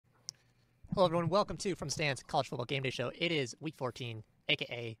Hello, everyone. Welcome to From the Stands College Football Game Day Show. It is Week 14,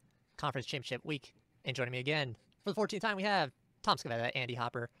 aka Conference Championship Week. And joining me again for the 14th time, we have Tom Scavetta, Andy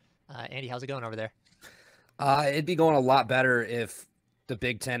Hopper. Andy, how's it going over there? It'd be going a lot better if the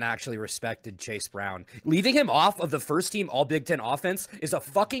Big Ten actually respected Chase Brown. Leaving him off of the first team All Big Ten offense is a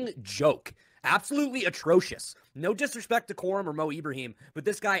fucking joke. Absolutely atrocious. No disrespect to Corum or Mo Ibrahim, but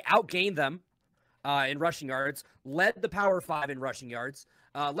this guy outgained them in rushing yards, led the Power 5 in rushing yards,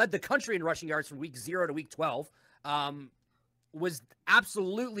 led the country in rushing yards from week 0 to week 12, was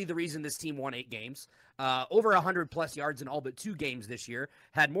absolutely the reason this team won 8 games, over 100-plus yards in all but 2 games this year,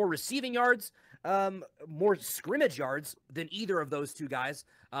 had more receiving yards, more scrimmage yards than either of those 2 guys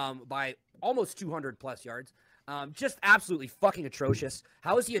by almost 200-plus yards. Just absolutely fucking atrocious.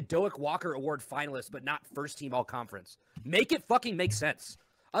 How is he a Doak Walker Award finalist but not first-team all-conference? Make it fucking make sense.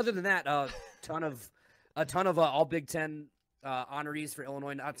 Other than that, a ton of all Big Ten honorees for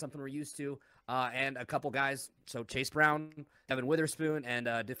Illinois, not something we're used to, and a couple guys. So Chase Brown, Devin Witherspoon,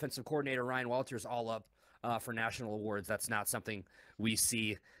 and defensive coordinator Ryan Walters all up for national awards. That's not something we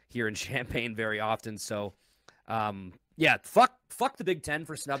see here in Champaign very often. So, yeah, fuck the Big Ten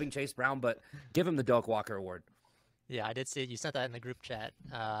for snubbing Chase Brown, but give him the Doak Walker Award. Yeah, I did see you sent that in the group chat.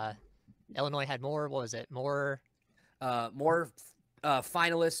 Illinois had more, what was it? More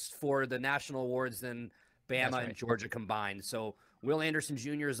finalists for the national awards than Bama right. and Georgia combined. So Will Anderson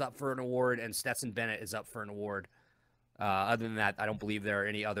Jr. is up for an award, and Stetson Bennett is up for an award. Other than that, I don't believe there are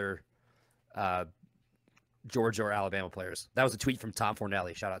any other Georgia or Alabama players. That was a tweet from Tom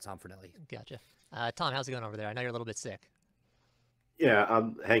Fornelli. Shout out Tom Fornelli. Gotcha. Tom, how's it going over there? I know you're a little bit sick. Yeah,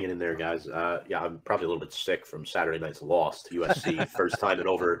 I'm hanging in there, guys. Yeah, I'm probably a little bit sick from Saturday night's loss to USC. First time in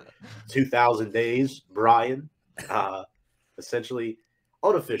over 2,000 days, Brian. Essentially,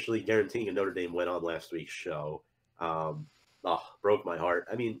 unofficially guaranteeing a Notre Dame win on last week's show. Broke my heart.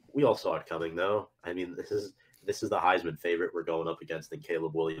 I mean, we all saw it coming, though. I mean, this is the Heisman favorite we're going up against in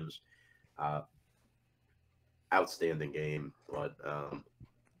Caleb Williams. Outstanding game, but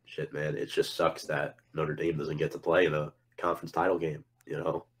shit, man, it just sucks that Notre Dame doesn't get to play in a conference title game. You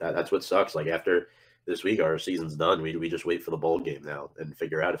know, that's what sucks. Like, after this week, our season's done. We just wait for the bowl game now and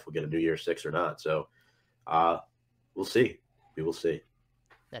figure out if we'll get a New Year's Six or not. So, we'll see. We will see.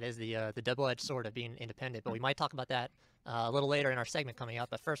 That is the double-edged sword of being independent, but we might talk about that a little later in our segment coming up.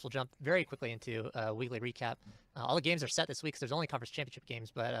 But first, we'll jump very quickly into a weekly recap. All the games are set this week, so there's only conference championship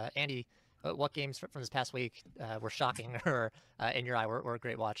games. But Andy, what games from this past week were shocking or in your eye were a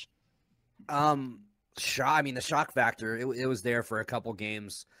great watch? I mean, the shock factor, it was there for a couple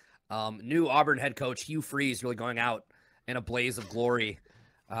games. New Auburn head coach Hugh Freeze really going out in a blaze of glory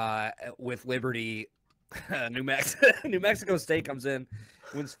with Liberty. New Mexico State comes in,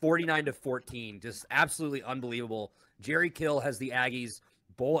 wins 49-14. Just absolutely unbelievable. Jerry Kill has the Aggies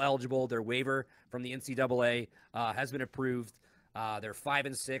bowl eligible. Their waiver from the NCAA has been approved. They're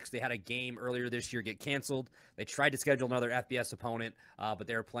 5-6. They had a game earlier this year get canceled. They tried to schedule another FBS opponent, but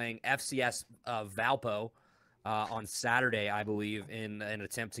they were playing FCS Valpo on Saturday, I believe, in an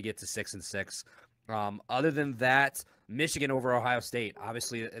attempt to get to 6-6. Other than that, Michigan over Ohio State.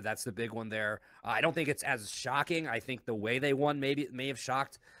 Obviously, that's the big one there. I don't think it's as shocking. I think the way they won may have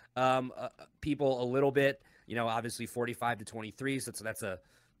shocked people a little bit. You know, obviously 45-23. So that's a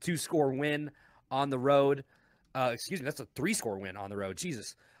 2-score win on the road. Excuse me, that's a 3-score win on the road.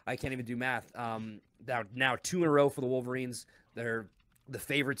 Jesus, I can't even do math. Now 2 in a row for the Wolverines. They're the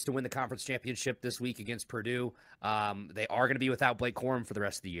favorites to win the conference championship this week against Purdue. They are going to be without Blake Corum for the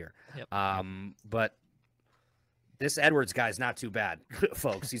rest of the year. Yep. But this Edwards guy is not too bad,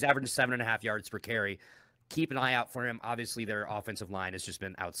 folks. He's averaging 7.5 yards per carry. Keep an eye out for him. Obviously, their offensive line has just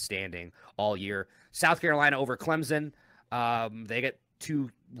been outstanding all year. South Carolina over Clemson. They get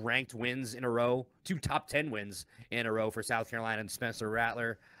 2 ranked wins in a row, 2 top 10 wins in a row for South Carolina and Spencer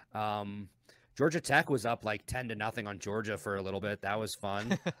Rattler. Georgia Tech was up like 10-0 on Georgia for a little bit. That was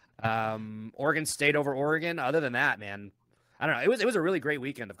fun. Oregon State over Oregon. Other than that, man, I don't know. It was a really great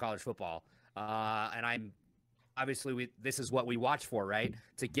weekend of college football. And I'm obviously this is what we watch for, right?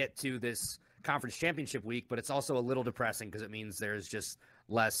 To get to this conference championship week, but it's also a little depressing because it means there's just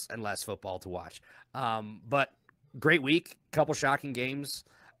less and less football to watch. But great week, couple shocking games.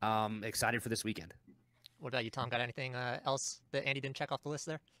 Excited for this weekend. What about you, Tom? Got anything else that Andy didn't check off the list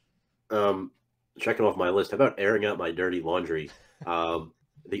there? Checking off my list. How about airing out my dirty laundry?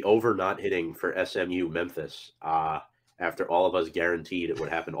 The over not hitting for SMU Memphis. After all of us guaranteed it would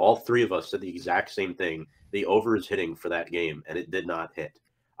happen. All 3 of us said the exact same thing. The over is hitting for that game, and it did not hit.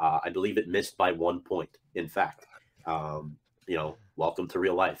 I believe it missed by 1 point. In fact, welcome to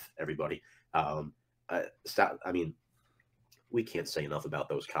real life, everybody. I mean, we can't say enough about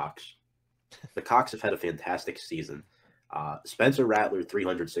those Cocks. The Cox have had a fantastic season. Spencer Rattler,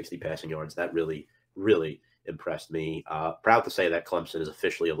 360 passing yards. That really, really impressed me. Proud to say that Clemson is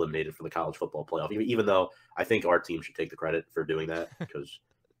officially eliminated from the college football playoff, even though I think our team should take the credit for doing that because,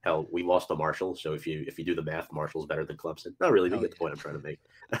 hell, we lost to Marshall. So if you do the math, Marshall's better than Clemson. Not really, but you Hell get the point I'm trying to make.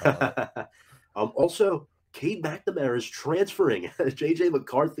 I love it. Also, Cade McNamara is transferring. J.J.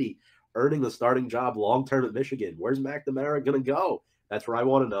 McCarthy earning the starting job long-term at Michigan. Where's McNamara going to go? That's where I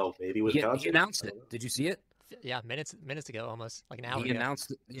want to know. Maybe Wisconsin. He announced it. Did you see it? Yeah, minutes ago, almost like an hour He ago.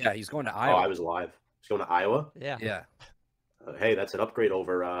 announced it. Yeah, he's going to Oh, Iowa. I was live. He's going to Iowa? Yeah. Yeah. Hey, that's an upgrade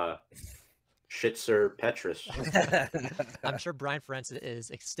over Shitzer Petrus. I'm sure Brian Ferentz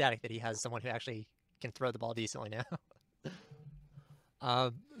is ecstatic that he has someone who actually can throw the ball decently now.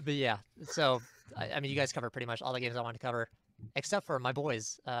 But yeah, so I mean, you guys covered pretty much all the games I wanted to cover, except for my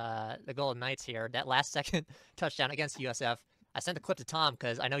boys, the Golden Knights here. That last second touchdown against USF. I sent the clip to Tom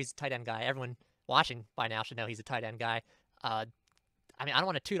because I know he's a tight end guy. Everyone watching by now should know he's a tight end guy. I mean, I don't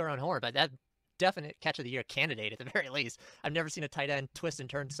want to toot our own horn, but that definite catch of the year candidate at the very least. I've never seen a tight end twist and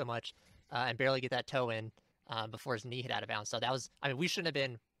turn so much and barely get that toe in before his knee hit out of bounds. So that was, I mean, we shouldn't have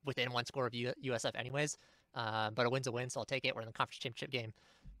been within one score of USF anyways, but a win's a win, so I'll take it. We're in the conference championship game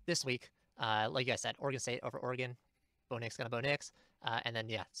this week. Like you guys said, Oregon State over Oregon. Bo Nix gonna Bo Nix. And then,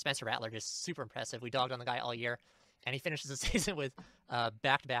 yeah, Spencer Rattler just super impressive. We dogged on the guy all year, and he finishes the season with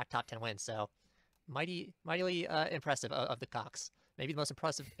back-to-back top 10 wins. So mightily impressive of the Cox. Maybe the most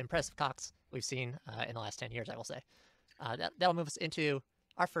impressive Cox we've seen in the last 10 years, I will say. That'll move us into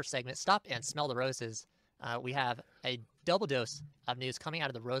our first segment, Stop and Smell the Roses. We have a double dose of news coming out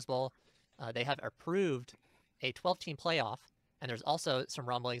of the Rose Bowl. They have approved a 12-team playoff, and there's also some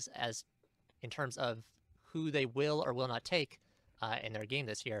rumblings as in terms of who they will or will not take in their game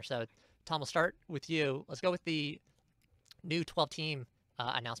this year. So, Tom, we'll start with you. Let's go with the new 12-team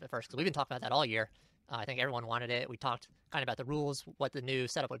announcement first, because we've been talking about that all year. I think everyone wanted it. We talked kind of about the rules, what the new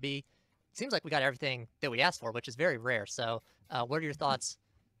setup would be. Seems like we got everything that we asked for, which is very rare. So what are your thoughts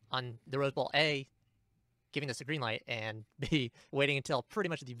on the Rose Bowl, A, giving us a green light, and B, waiting until pretty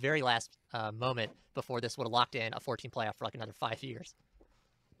much the very last moment before this would have locked in a 14 playoff for like another 5 years?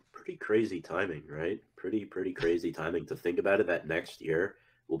 Pretty crazy timing, right? Pretty crazy timing to think about it. That next year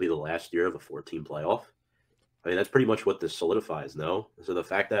will be the last year of a 14 playoff. I mean, that's pretty much what this solidifies, no? So the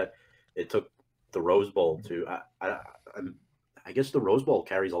fact that it took the Rose Bowl to, I guess the Rose Bowl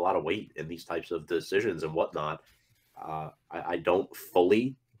carries a lot of weight in these types of decisions and whatnot. I don't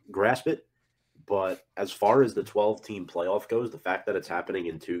fully grasp it, but as far as the 12-team playoff goes, the fact that it's happening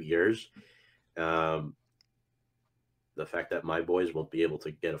in 2 years, the fact that my boys won't be able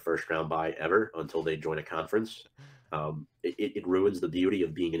to get a first-round bye ever until they join a conference, it ruins the beauty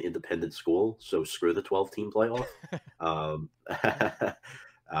of being an independent school. So screw the 12-team playoff.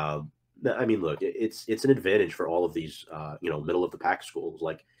 I mean, look, it's an advantage for all of these, middle of the pack schools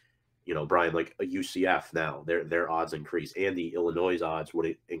like, Brian, like a UCF now, their odds increase, and the Illinois odds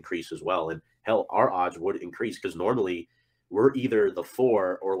would increase as well. And hell, our odds would increase because normally we're either the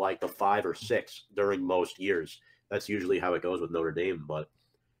 4 or like the 5 or 6 during most years. That's usually how it goes with Notre Dame, but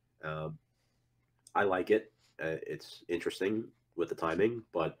I like it. It's interesting with the timing,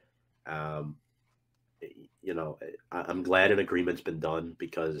 but I'm glad an agreement's been done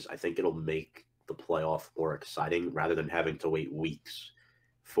because I think it'll make the playoff more exciting rather than having to wait weeks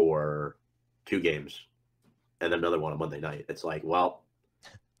for 2 games and then another one on Monday night. It's like, well,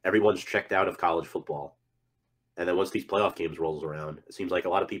 everyone's checked out of college football. And then once these playoff games rolls around, it seems like a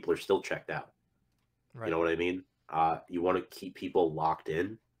lot of people are still checked out. Right. You know what I mean? You want to keep people locked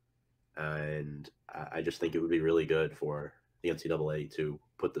in. And I just think it would be really good for the NCAA to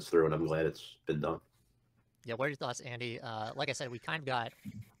put this through, and I'm glad it's been done. Yeah, what are your thoughts, Andy? Like I said, we kind of got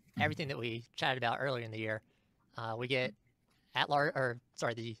everything that we chatted about earlier in the year. We get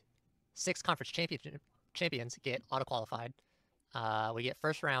the 6 conference champions get auto-qualified. We get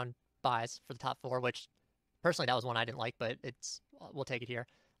first-round buys for the top 4, which personally that was one I didn't like, but we'll take it here.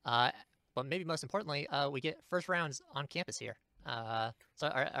 But maybe most importantly, we get first rounds on campus here. So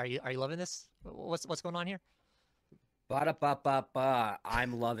are you loving this? What's going on here? Ba-da-ba-ba-ba.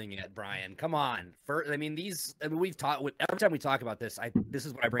 I'm loving it, Brian. Come on. We've talked every time we talk about this. This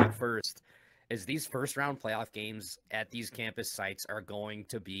is what I bring up first. Is these first round playoff games at these campus sites are going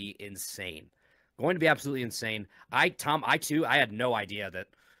to be insane. Going to be absolutely insane. I had no idea that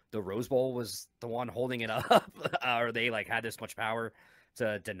the Rose Bowl was the one holding it up, or they had this much power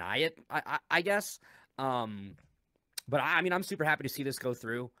to deny it, I guess. But I'm super happy to see this go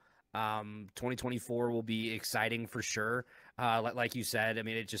through. 2024 will be exciting for sure. Like you said,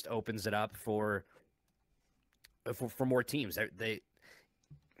 it just opens it up for more teams.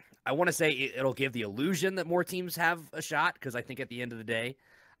 I want to say it'll give the illusion that more teams have a shot, because I think at the end of the day,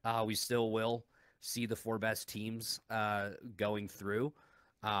 we still will see the 4 best teams going through.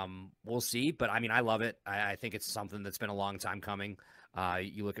 We'll see, but I mean, I love it. I think it's something that's been a long time coming.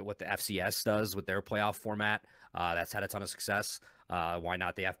 You look at what the FCS does with their playoff format. That's had a ton of success. Why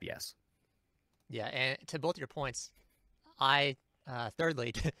not the FBS? Yeah, and to both your points, I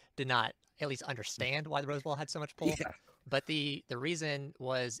thirdly did not at least understand why the Rose Bowl had so much pull. Yeah. But the reason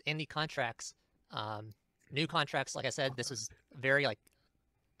was in the contracts, new contracts. Like I said, this was very like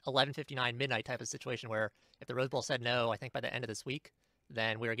 11:59 midnight type of situation where if the Rose Bowl said no, I think by the end of this week,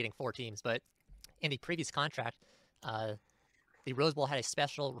 then we were getting 4 teams. But in the previous contract, the Rose Bowl had a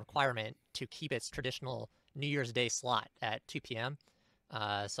special requirement to keep its traditional New Year's Day slot at 2 p.m.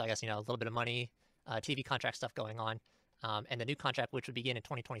 So I guess, a little bit of money, TV contract stuff going on. And the new contract, which would begin in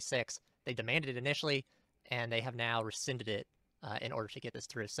 2026, they demanded it initially, and they have now rescinded it in order to get this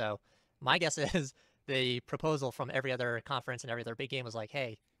through. So my guess is the proposal from every other conference and every other big game was like,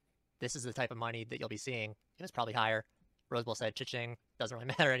 hey, this is the type of money that you'll be seeing. It was probably higher. Rose Bowl said, cha-ching, doesn't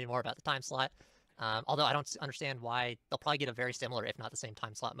really matter anymore about the time slot. Although I don't understand why they'll probably get a very similar, if not the same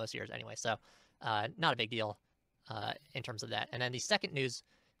time slot most years anyway. So not a big deal in terms of that. And then the second news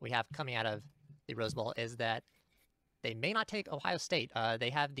we have coming out of the Rose Bowl is that they may not take Ohio State. They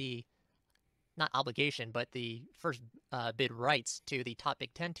have the, not obligation, but the first bid rights to the top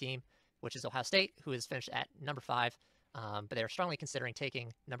Big Ten team, which is Ohio State, who is finished at number 5. But they're strongly considering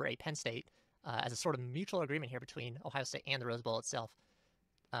taking number 8 Penn State as a sort of mutual agreement here between Ohio State and the Rose Bowl itself.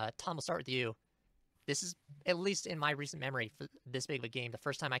 Tom, we'll start with you. This is, at least in my recent memory, for this big of a game, the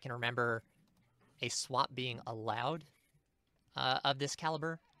first time I can remember a swap being allowed of this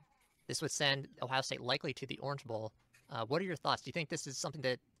caliber. This would send Ohio State likely to the Orange Bowl. What are your thoughts? Do you think this is something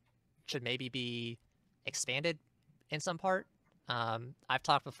that should maybe be expanded in some part? I've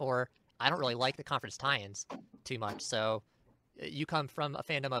talked before, I don't really like the conference tie-ins too much. So you come from a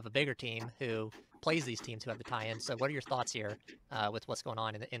fandom of a bigger team who plays these teams who have the tie-ins. So what are your thoughts here with what's going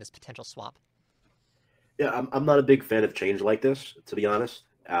on in this potential swap? Yeah, I'm not a big fan of change like this, to be honest.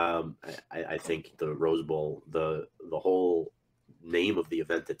 I think the Rose Bowl, the whole name of the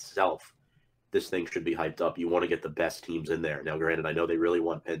event itself, this thing should be hyped up. You want to get the best teams in there. Now, granted, I know they really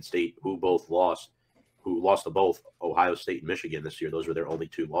want Penn State, who lost to both Ohio State and Michigan this year. Those were their only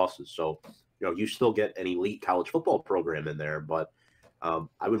 2 losses. So, you still get an elite college football program in there. But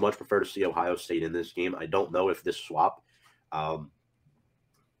I would much prefer to see Ohio State in this game. I don't know if this swap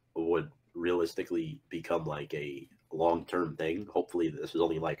would realistically become like a long-term thing. Hopefully this is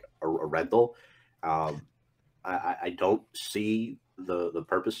only like a rental. I don't see the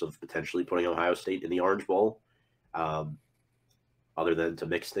purpose of potentially putting Ohio State in the Orange Bowl other than to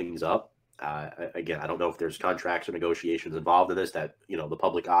mix things up. Again, I don't know if there's contracts or negotiations involved in this that, the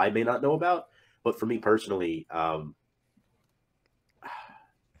public eye may not know about. But for me personally, I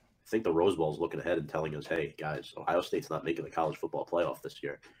think the Rose Bowl is looking ahead and telling us, hey, guys, Ohio State's not making the college football playoff this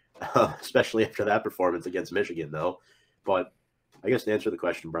year, especially after that performance against Michigan, though. But I guess to answer the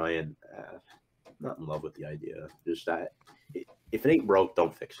question, Brian, not in love with the idea. Just that if it ain't broke,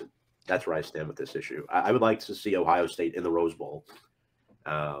 don't fix it. That's where I stand with this issue. I would like to see Ohio State in the Rose Bowl,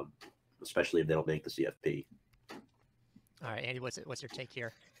 especially if they don't make the CFP. All right, Andy, what's your take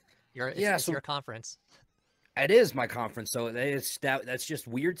here? It's your conference. It is my conference, so that's just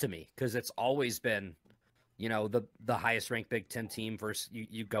weird to me because it's always been, the highest ranked Big Ten team versus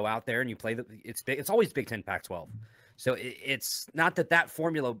you go out there and you play it's always Big Ten Pac-12. So it's not that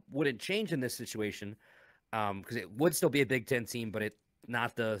formula wouldn't change in this situation, because it would still be a Big Ten team, but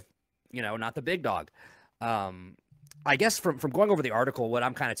not the big dog. I guess from going over the article, what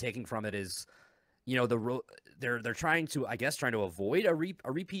I'm kind of taking from it is, they're trying to avoid a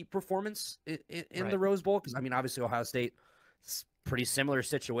repeat performance in the Rose Bowl, because obviously Ohio State, it's a pretty similar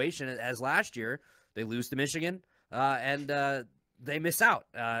situation as last year. They lose to Michigan and they miss out,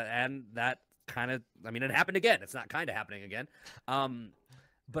 and that kind of it happened again. It's not kind of happening again,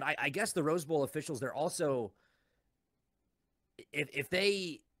 but I guess the Rose Bowl officials, they're also, if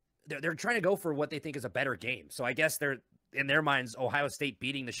they're trying to go for what they think is a better game. So I guess they're, in their minds, Ohio State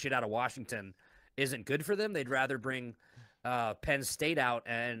beating the shit out of Washington isn't good for them. They'd rather bring Penn State out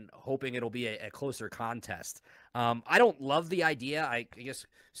and hoping it'll be a closer contest. I don't love the idea. I guess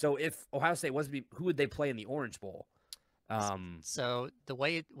so. If Ohio State was to be, who would they play in the Orange Bowl? So the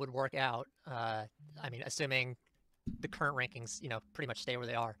way it would work out, assuming the current rankings, pretty much stay where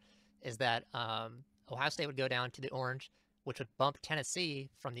they are, is that Ohio State would go down to the Orange, which would bump Tennessee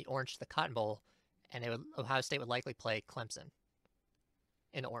from the Orange to the Cotton Bowl, and Ohio State would likely play Clemson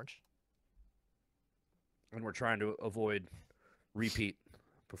in the Orange. And we're trying to avoid repeat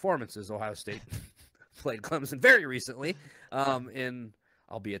performances. Ohio State played Clemson very recently,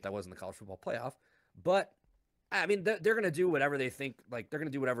 albeit that wasn't the college football playoff. But I mean, they're going to do whatever they think. Like, they're going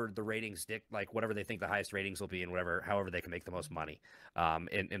to do whatever the ratings like whatever they think the highest ratings will be, and however they can make the most money.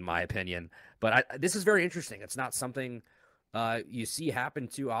 In my opinion. But this is very interesting. It's not something you see happen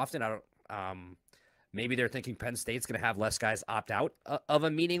too often. Maybe they're thinking Penn State's going to have less guys opt out of a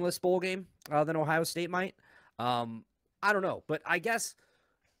meaningless bowl game than Ohio State might. I don't know, but I guess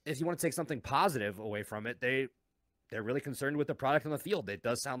if you want to take something positive away from it, they're really concerned with the product on the field. It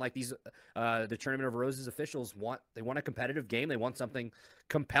does sound like these the Tournament of Roses officials want a competitive game. They want something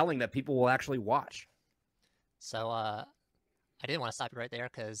compelling that people will actually watch. So I didn't want to stop you right there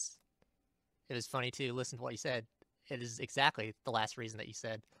because it was funny to listen to what you said. It is exactly the last reason that you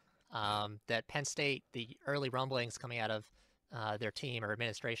said. That Penn State, the early rumblings coming out of their team or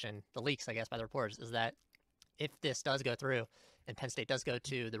administration, the leaks, I guess, by the reporters, is that if this does go through and Penn State does go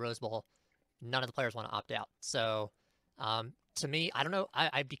to the Rose Bowl, none of the players want to opt out. So to me, I don't know.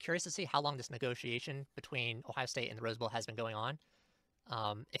 I'd be curious to see how long this negotiation between Ohio State and the Rose Bowl has been going on.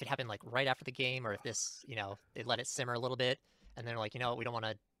 If it happened like right after the game, or if this, they let it simmer a little bit and they're like, we don't want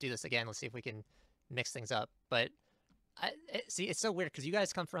to do this again. Let's see if we can mix things up. But see, it's so weird because you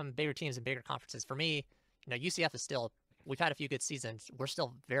guys come from bigger teams and bigger conferences. For me, UCF is still, we've had a few good seasons. We're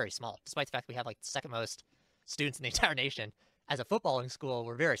still very small, despite the fact we have like the second most students in the entire nation. As a footballing school,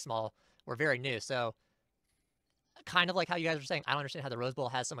 we're very small. We're very new. So kind of like how you guys were saying, I don't understand how the Rose Bowl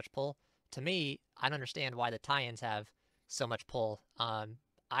has so much pull. To me, I don't understand why the tie-ins have so much pull.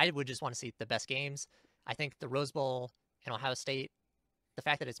 I would just want to see the best games. I think the Rose Bowl and Ohio State, the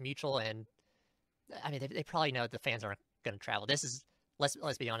fact that it's mutual, and I mean, they probably know the fans aren't going to travel. This is,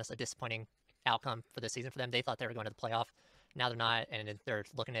 let's be honest, a disappointing outcome for the season for them. They thought they were going to the playoff. Now they're not, and they're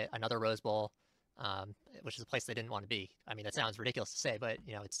looking at another Rose Bowl, which is a place they didn't want to be. I mean, that sounds ridiculous to say, but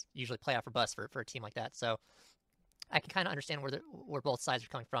it's usually playoff or bust for a team like that. So I can kind of understand where both sides are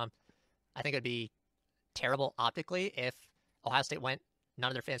coming from. I think it would be terrible optically if Ohio State went, none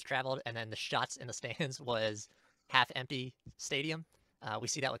of their fans traveled, and then the shots in the stands was half empty stadium. We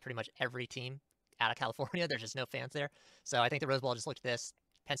see that with pretty much every team out of California. There's just no fans there. So I think the Rose Bowl just looked at this.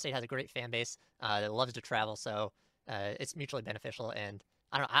 Penn State has a great fan base that loves to travel, so it's mutually beneficial. And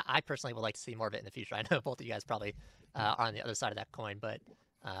I don't know, I personally would like to see more of it in the future. I know both of you guys probably are on the other side of that coin, but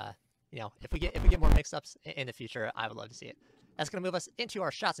if we get more mix-ups in the future, I would love to see it. That's going to move us into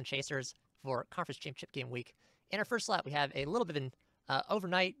our shots and chasers for Conference Championship Game Week. In our first slot, we have a little bit of an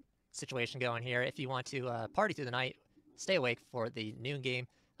overnight situation going here. If you want to party through the night, stay awake for the noon game.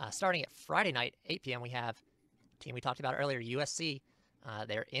 Starting at Friday night, 8 p.m., we have a team we talked about earlier, USC.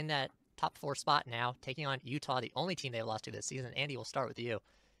 They're in that top 4 spot now, taking on Utah, the only team they've lost to this season. Andy, we'll start with you.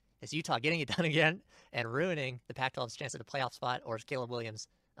 Is Utah getting it done again and ruining the Pac-12's chance at a playoff spot, or is Caleb Williams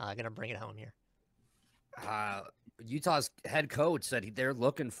going to bring it home here? Utah's head coach said they're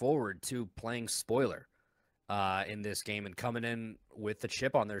looking forward to playing spoiler in this game and coming in with the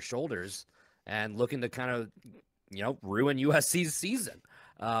chip on their shoulders and looking to kind of, ruin USC's season,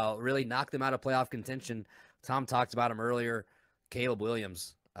 really knock them out of playoff contention. Tom talked about him earlier. Caleb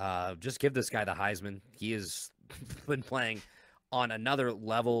Williams, just give this guy the Heisman. He has been playing on another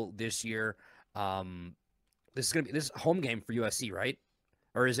level this year. This is going to be this home game for USC, right?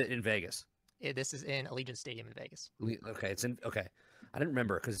 Or is it in Vegas? This is in Allegiant Stadium in Vegas. Okay, okay. I didn't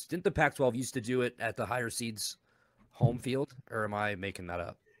remember because didn't the Pac-12 used to do it at the higher seeds home field, or am I making that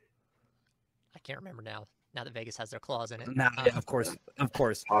up? I can't remember now. Now that Vegas has their claws in it. Nah, of course.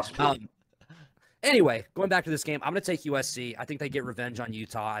 Possible. Anyway, going back to this game, I'm going to take USC. I think they get revenge on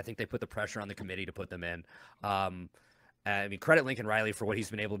Utah. I think they put the pressure on the committee to put them in. I mean, credit Lincoln Riley for what he's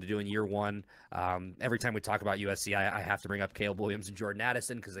been able to do in year one. Every time we talk about USC, I have to bring up Caleb Williams and Jordan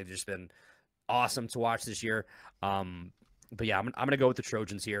Addison because they've just been awesome to watch this year. But yeah, I'm going to go with the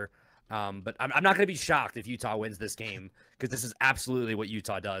Trojans here. But I'm not going to be shocked if Utah wins this game because this is absolutely what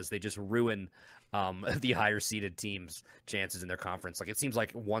Utah does. They just ruin the higher seeded teams' chances in their conference. Like it seems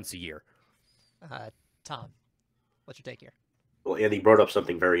like once a year. Tom, what's your take here? Well, Andy brought up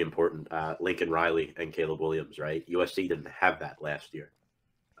something very important, Lincoln Riley and Caleb Williams, right? USC didn't have that last year.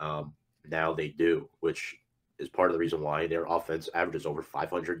 Now they do, which is part of the reason why their offense averages over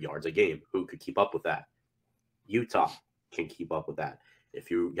 500 yards a game. Who could keep up with that? Utah can keep up with that. If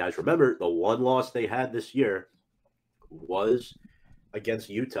you guys remember, the one loss they had this year was against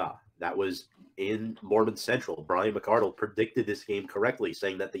Utah. That was in Mormon Central. Brian McArdle predicted this game correctly,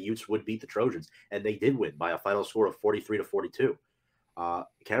 saying that the Utes would beat the Trojans, and they did win by a final score of 43-42.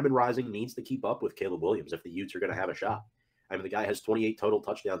 Cameron Rising needs to keep up with Caleb Williams if the Utes are going to have a shot. I mean, the guy has 28 total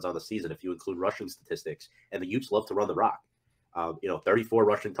touchdowns on the season if you include rushing statistics, and the Utes love to run the rock. 34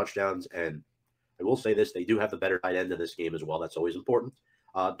 rushing touchdowns. And I will say this, they do have the better tight end in this game as well. That's always important.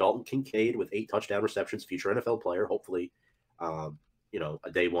 Dalton Kincaid with 8 touchdown receptions, future NFL player. Hopefully, a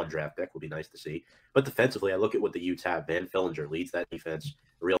day one draft pick would be nice to see. But defensively, I look at what the Utes have. Van Fillinger leads that defense.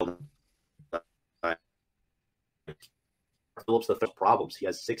 Real Phillips the first problems. He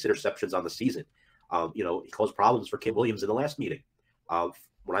has 6 interceptions on the season. He caused problems for Caleb Williams in the last meeting.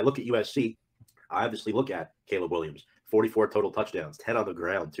 When I look at USC, I obviously look at Caleb Williams. 44 total touchdowns, 10 on the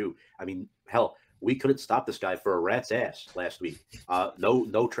ground too. I mean, hell, we couldn't stop this guy for a rat's ass last week.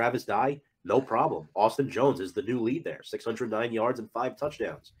 No Travis Dye, no problem. Austin Jones is the new lead there, 609 yards and 5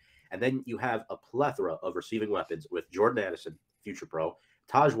 touchdowns. And then you have a plethora of receiving weapons with Jordan Addison, future pro,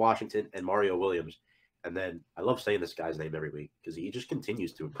 Taj Washington, and Mario Williams. And then I love saying this guy's name every week because he just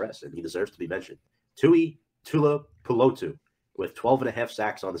continues to impress, and he deserves to be mentioned. Tui Tuipulotu with 12.5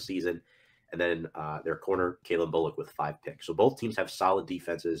 sacks on the season. And then their corner, Kalen Bullock, with 5 picks. So both teams have solid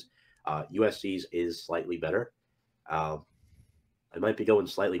defenses. USC's is slightly better. I might be going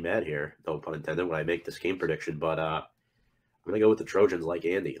slightly mad here, no pun intended, when I make this game prediction, but I'm going to go with the Trojans like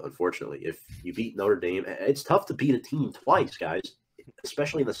Andy, unfortunately. If you beat Notre Dame, it's tough to beat a team twice, guys,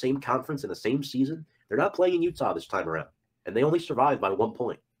 especially in the same conference in the same season. They're not playing in Utah this time around, and they only survived by 1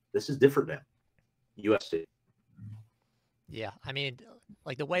 point. This is different now. USC. Yeah, I mean,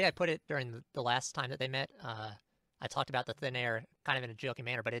 like the way I put it during the last time that they met, I talked about the thin air kind of in a joking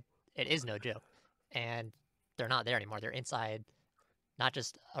manner, but it is no joke. And they're not there anymore. They're inside not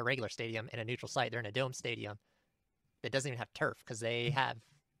just a regular stadium in a neutral site. They're in a dome stadium that doesn't even have turf because they have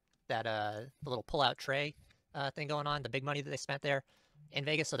that the little pull-out tray thing going on, the big money that they spent there in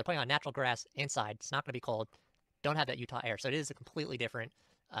Vegas. So they're playing on natural grass inside. It's not going to be cold. Don't have that Utah air. So it is a completely different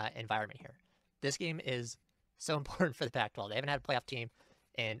environment here. This game is so important for the Pac-12. They haven't had a playoff team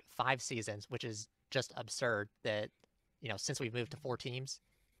in 5 seasons, which is just absurd that, since we've moved to 4 teams,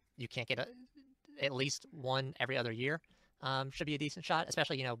 you can't get at least one every other year. Should be a decent shot,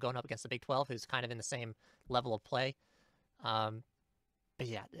 especially, going up against the Big 12, who's kind of in the same level of play. But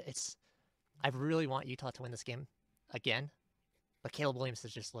yeah, I really want Utah to win this game again, but Caleb Williams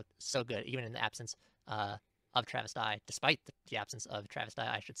has just looked so good, even in the absence of Travis Dye, despite the absence of Travis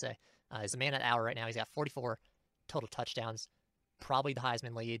Dye, I should say. He's a man at the hour right now. He's got 44 total touchdowns, probably the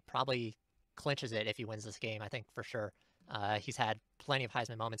Heisman lead, probably clinches it if he wins this game, I think for sure. He's had plenty of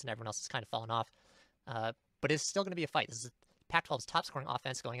Heisman moments and everyone else has kind of fallen off. But it's still going to be a fight. This is Pac-12's top scoring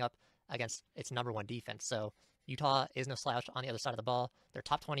offense going up against its number 1 defense. So Utah is no slouch on the other side of the ball. They're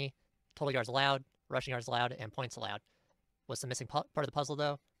top 20 total yards allowed, rushing yards allowed, and points allowed. What's the missing part of the puzzle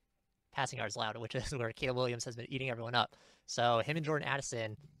though? Passing yards allowed, which is where Caleb Williams has been eating everyone up. So him and Jordan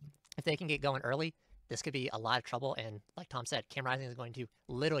Addison, if they can get going early, this could be a lot of trouble. And like Tom said, Cam Rising is going to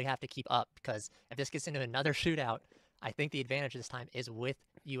literally have to keep up because if this gets into another shootout, I think the advantage this time is with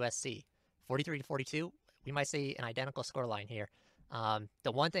USC. 43-42, we might see an identical scoreline here.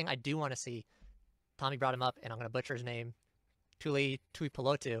 The one thing I do want to see, Tommy brought him up, and I'm going to butcher his name,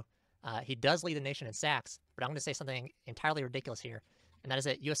 Tuipulotu. He does lead the nation in sacks, but I'm going to say something entirely ridiculous here, and that is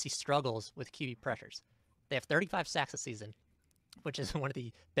that USC struggles with QB pressures. They have 35 sacks this season, which is one of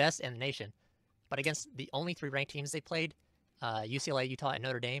the best in the nation. But against the only 3 ranked teams they played, UCLA, Utah, and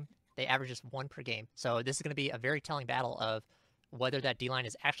Notre Dame, they average just 1 per game. So this is going to be a very telling battle of whether that D-line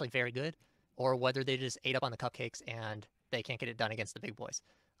is actually very good or whether they just ate up on the cupcakes and they can't get it done against the big boys.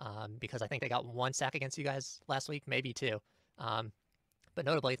 Because I think they got 1 sack against you guys last week, maybe 2. But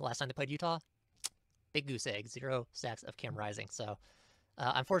notably, the last time they played Utah, big goose egg, 0 sacks of Cam Rising. So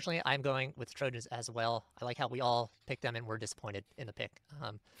unfortunately, I'm going with the Trojans as well. I like how we all picked them and we're disappointed in the pick.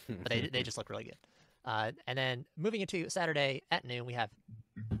 But they just look really good. And then moving into Saturday at noon, we have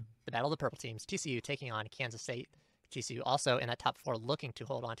the Battle of the Purple Teams, TCU taking on Kansas State. TCU also in that top 4 looking to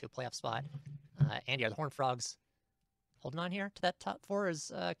hold on to a playoff spot. Andy, are the Horned Frogs holding on here to that top 4? Or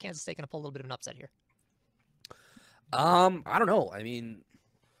is Kansas State going to pull a little bit of an upset here? I don't know. I mean,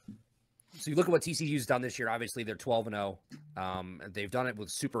 so you look at what TCU's done this year. Obviously, they're 12-0. They've done it with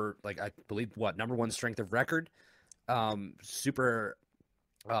super, I believe, number 1 strength of record, super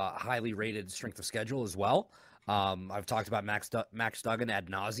highly rated strength of schedule as well. I've talked about Max Duggan ad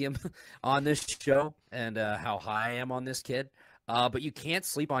nauseum on this show and how high I am on this kid. But you can't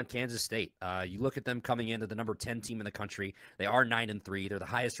sleep on Kansas State. You look at them coming into the number 10 team in the country. They are 9-3. They're the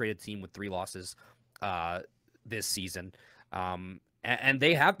highest rated team with 3 losses this season. And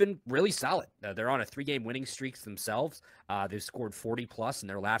they have been really solid. They're on a 3-game winning streak themselves. They've scored 40+ in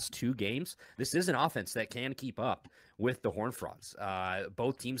their last 2 games. This is an offense that can keep up with the Horned Frogs.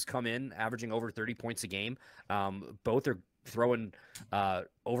 Both teams come in averaging over 30 points a game. Both are throwing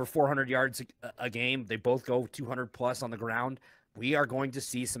over 400 yards a game. They both go 200 plus on the ground. We are going to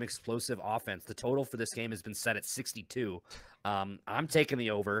see some explosive offense. The total for this game has been set at 62. I'm taking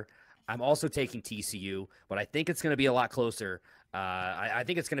the over. I'm also taking TCU, but I think it's going to be a lot closer. I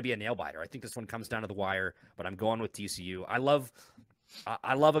think it's going to be a nail biter. I think this one comes down to the wire, but I'm going with TCU. I love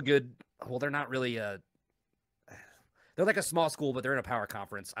a good. Well, they're not really they're like a small school, but they're in a power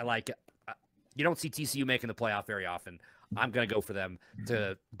conference. I like it. You don't see TCU making the playoff very often. I'm going to go for them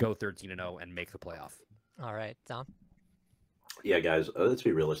to go 13-0 and make the playoff. All right, Tom. Yeah, guys, let's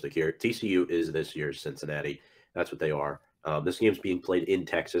be realistic here. TCU is this year's Cincinnati. That's what they are. This game's being played in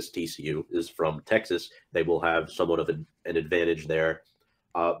Texas. TCU is from Texas. They will have somewhat of an advantage there.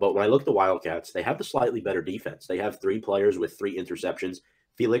 But when I look at the Wildcats, they have the slightly better defense. They have 3 players with 3 interceptions.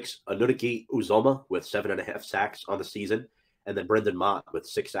 Felix Anuniki Uzoma with 7.5 sacks on the season, and then Brendan Mott with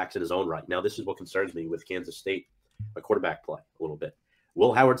 6 sacks in his own right. Now, this is what concerns me with Kansas State, a quarterback play a little bit.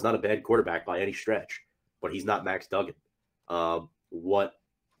 Will Howard's not a bad quarterback by any stretch, but he's not Max Duggan. What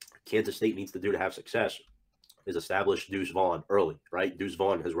Kansas State needs to do to have success is establish Deuce Vaughn early, right? Deuce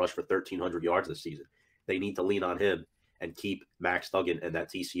Vaughn has rushed for 1,300 yards this season. They need to lean on him and keep Max Duggan and that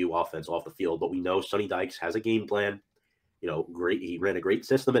TCU offense off the field. But we know Sonny Dykes has a game plan. You know, great. He ran a great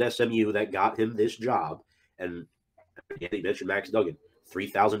system at SMU that got him this job. And he mentioned Max Duggan,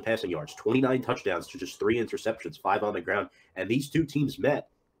 3,000 passing yards, 29 touchdowns to just 3 interceptions, 5 on the ground. And these two teams met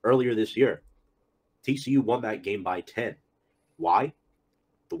earlier this year. TCU won that game by 10. Why?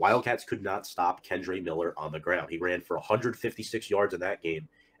 The Wildcats could not stop Kendre Miller on the ground. He ran for 156 yards in that game,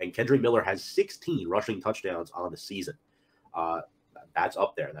 and Kendre Miller has 16 rushing touchdowns on the season. That's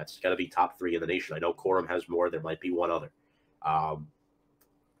up there. That's got to be top 3 in the nation. I know Corum has more. There might be one other.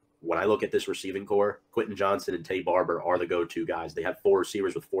 When I look at this receiving core, Quentin Johnson and Tay Barber are the go-to guys. They have 4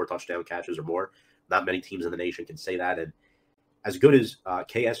 receivers with 4 touchdown catches or more. Not many teams in the nation can say that. And as good as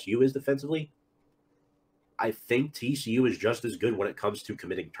KSU is defensively, I think TCU is just as good when it comes to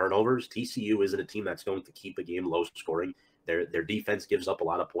committing turnovers. TCU isn't a team that's going to keep a game low scoring. Their defense gives up a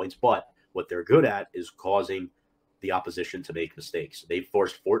lot of points, but what they're good at is causing the opposition to make mistakes. They've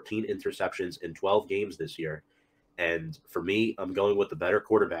forced 14 interceptions in 12 games this year. And for me, I'm going with the better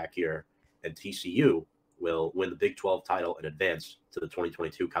quarterback here, and TCU will win the Big 12 title and advance to the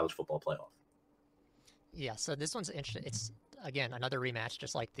 2022 college football playoff. Yeah, so this one's interesting. It's, again, another rematch,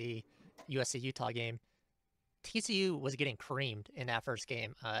 just like the USC-Utah game. TCU was getting creamed in that first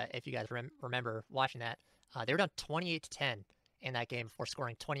game. If you guys remember watching that, they were down 28-10 in that game before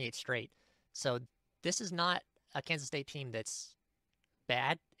scoring 28 straight. So this is not a Kansas State team that's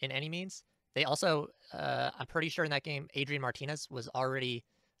bad in any means. They also, I'm pretty sure in that game, Adrian Martinez was already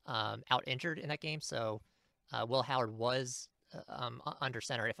out injured in that game. So Will Howard was under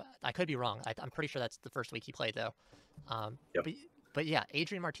center. If I could be wrong, I'm pretty sure that's the first week he played though. Yep. But yeah,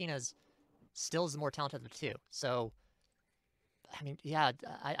 Adrian Martinez still is the more talented of the two. So, I mean, yeah,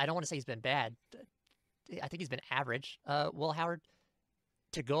 I don't want to say he's been bad. I think he's been average. Will Howard,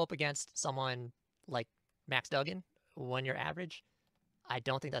 to go up against someone like Max Duggan when you're average, I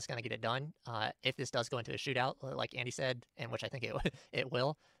don't think that's going to get it done. If this does go into a shootout, like Andy said, and which I think it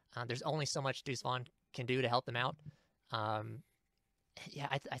will, there's only so much Deuce Vaughn can do to help them out. Yeah,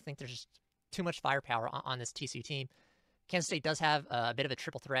 I think there's just too much firepower on this TCU team. Kansas State does have a bit of a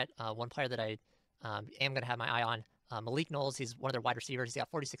triple threat. One player that I am going to have my eye on, Malik Knowles. He's one of their wide receivers. He's got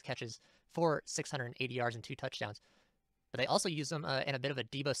 46 catches for 680 yards and 2 touchdowns. But they also use him in a bit of a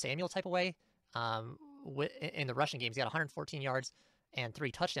Deebo Samuel type of way. In the rushing games, he got 114 yards and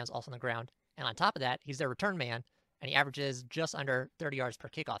 3 touchdowns also on the ground. And on top of that, he's their return man, and he averages just under 30 yards per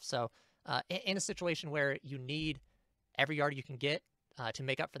kickoff. So in a situation where you need every yard you can get to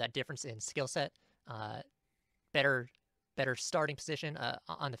make up for that difference in skill set, better starting position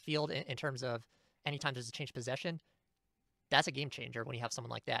on the field in terms of anytime there's a change of possession, that's a game changer when you have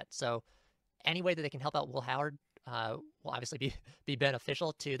someone like that. So any way that they can help out Will Howard will obviously be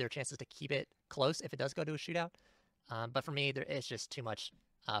beneficial to their chances to keep it close if it does go to a shootout. But for me, it's just too much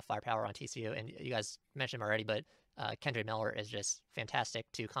firepower on TCU. And you guys mentioned him already, but Kendre Miller is just fantastic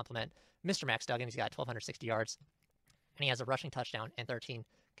to complement Mr. Max Duggan. He's got 1,260 yards, and he has a rushing touchdown in 13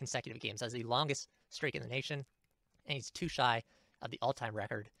 consecutive games. That's the longest streak in the nation. And he's 2 shy of the all-time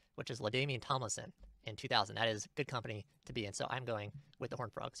record, which is LaDainian Tomlinson in 2000. That is good company to be in. So I'm going with the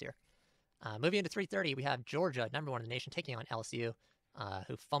Horned Frogs here. Moving into 3:30, we have Georgia, number 1 in the nation, taking on LSU,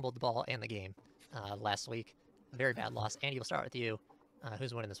 who fumbled the ball in the game last week. Very bad loss. Andy, we'll start with you.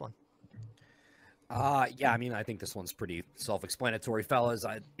 Who's winning this one? Yeah, I mean, I think this one's pretty self-explanatory, fellas.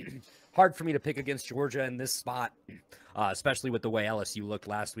 Hard for me to pick against Georgia in this spot, especially with the way LSU looked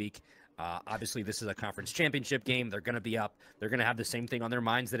last week. Obviously, this is a conference championship game. They're going to be up. They're going to have the same thing on their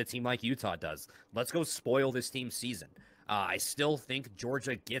minds that a team like Utah does. Let's go spoil this team's season. I still think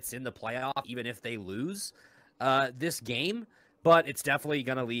Georgia gets in the playoff, even if they lose this game. But it's definitely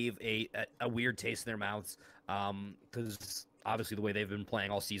going to leave a weird taste in their mouths because obviously the way they've been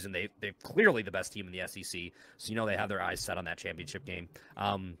playing all season, they're clearly the best team in the SEC. So, they have their eyes set on that championship game.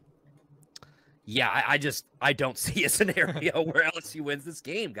 Yeah, I don't see a scenario where LSU wins this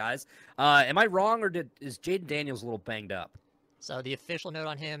game, guys. Am I wrong, or is Jaden Daniels a little banged up? So the official note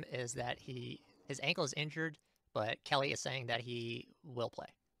on him is that his ankle is injured, but Kelly is saying that he will play.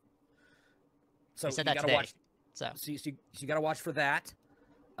 So he said you that gotta today. watch. So you got to watch for that.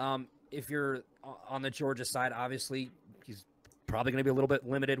 If you're on the Georgia side, obviously he's probably going to be a little bit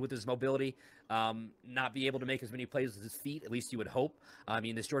limited with his mobility, not be able to make as many plays with his feet. At least you would hope. I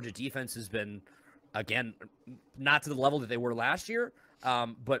mean, this Georgia defense has been, again, not to the level that they were last year,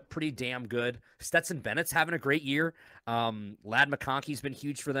 but pretty damn good. Stetson Bennett's having a great year. Lad McConkey's been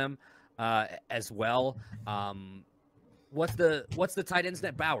huge for them as well. What's the tight end's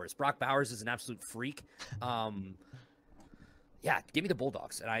net? Bowers. Brock Bowers is an absolute freak. Yeah, give me the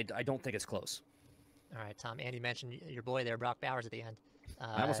Bulldogs, and I don't think it's close. All right, Tom. Andy mentioned your boy there, Brock Bowers, at the end.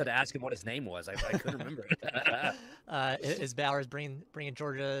 I almost had to ask him what his name was. I couldn't remember it. Is Bowers bringing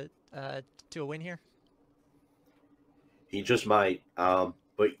Georgia to a win here? He just might.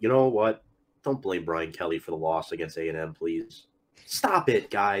 But you know what? Don't blame Brian Kelly for the loss against A&M, please. Stop it,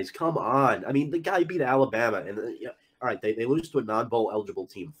 guys. Come on. I mean, the guy beat Alabama, and all right, they lose to a non-bowl eligible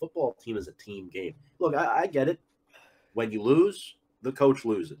team. Football team is a team game. Look, I get it. When you lose, the coach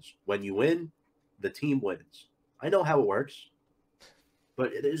loses. When you win, the team wins. I know how it works,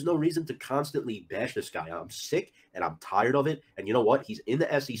 but there's no reason to constantly bash this guy. I'm sick and I'm tired of it. And you know what? He's in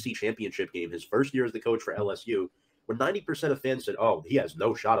the SEC championship game, his first year as the coach for LSU, where 90% of fans said, "Oh, he has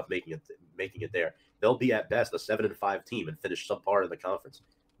no shot of making it there. They'll be at best a 7-5 team and finish subpar in the conference."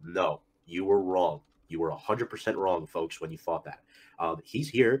 No, you were wrong. You were 100% wrong, folks, when you thought that. He's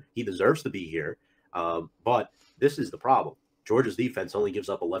here. He deserves to be here. But this is the problem. Georgia's defense only gives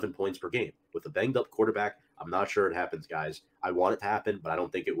up 11 points per game. With a banged-up quarterback, I'm not sure it happens, guys. I want it to happen, but I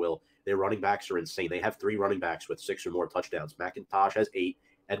don't think it will. Their running backs are insane. They have 3 running backs with 6 or more touchdowns. McIntosh has 8,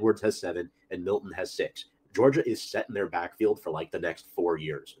 Edwards has 7, and Milton has 6. Georgia is set in their backfield for like the next 4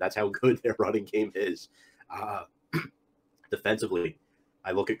 years. That's how good their running game is. Defensively,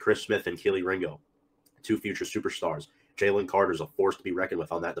 I look at Chris Smith and Keely Ringo, 2 future superstars. Jalen Carter's a force to be reckoned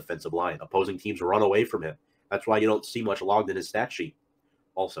with on that defensive line. Opposing teams run away from him. That's why you don't see much logged in his stat sheet.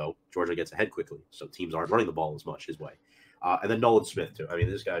 Also, Georgia gets ahead quickly, so teams aren't running the ball as much his way. And then Nolan Smith, too. I mean,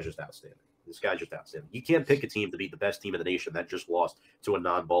 this guy's just outstanding. You can't pick a team to beat the best team in the nation that just lost to a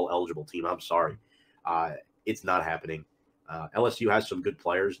non-bowl eligible team. I'm sorry. It's not happening. LSU has some good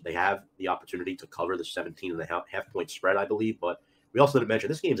players. They have the opportunity to cover the 17.5 point spread, I believe. But we also didn't mention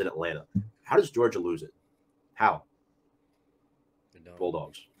this game's in Atlanta. How does Georgia lose it? How?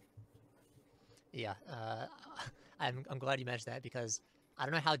 Bulldogs. Yeah, I'm glad you mentioned that because I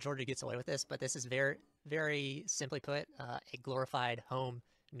don't know how Georgia gets away with this, but this is very, very simply put, a glorified home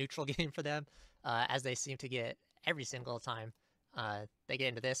neutral game for them, as they seem to get every single time they get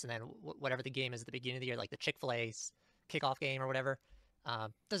into this, and then whatever the game is at the beginning of the year, like the Chick-fil-A kickoff game or whatever.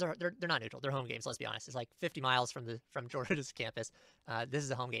 They're not neutral. They're home games. Let's be honest. It's like 50 miles from Georgia's campus. This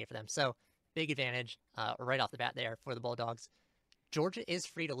is a home game for them. So big advantage right off the bat there for the Bulldogs. Georgia is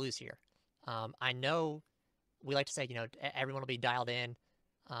free to lose here. I know we like to say, everyone will be dialed in,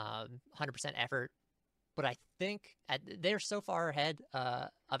 100% effort, but I think they're so far ahead of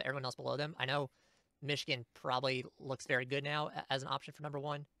everyone else below them. I know Michigan probably looks very good now as an option for number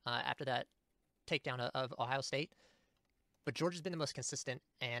 1 after that takedown of Ohio State, but Georgia's been the most consistent,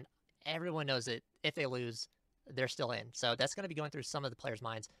 and everyone knows that if they lose, they're still in. So that's going to be going through some of the players'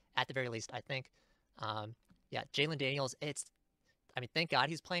 minds at the very least, I think. Jalen Daniels, thank God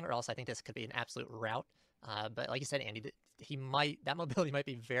he's playing, or else I think this could be an absolute rout. But like you said, Andy, that mobility might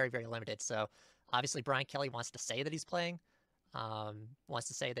be very, very limited. So obviously Brian Kelly wants to say that he's playing, wants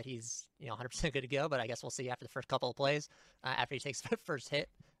to say that he's 100% good to go. But I guess we'll see after the first couple of plays, after he takes the first hit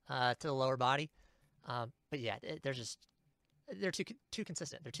to the lower body. But yeah, they're too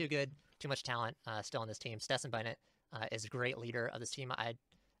consistent. They're too good. Too much talent still on this team. Stetson Bennett is a great leader of this team. I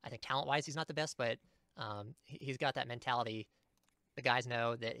think talent-wise he's not the best, but he's got that mentality. The guys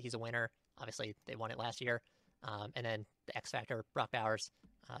know that he's a winner. Obviously, they won it last year. And then the X Factor, Brock Bowers.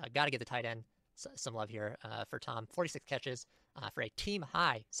 Got to give the tight end some love here for Tom. 46 catches for a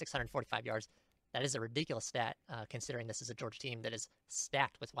team-high 645 yards. That is a ridiculous stat, considering this is a Georgia team that is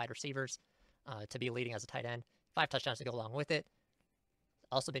stacked with wide receivers to be leading as a tight end. 5 touchdowns to go along with it.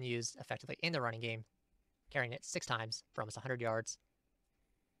 also been used effectively in the running game, carrying it 6 times for almost 100 yards.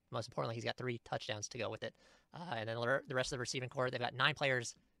 Most importantly, he's got 3 touchdowns to go with it. And then the rest of the receiving core, they've got 9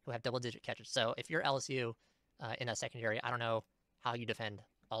 players who have double-digit catches. So if you're LSU in that secondary, I don't know how you defend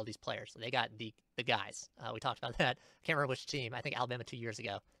all these players. So they got the guys. We talked about that. I can't remember which team. I think Alabama 2 years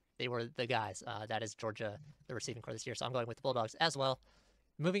ago. They were the guys. That is Georgia, the receiving core this year. So I'm going with the Bulldogs as well.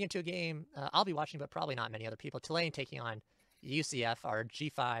 Moving into a game I'll be watching, but probably not many other people. Tulane taking on UCF, our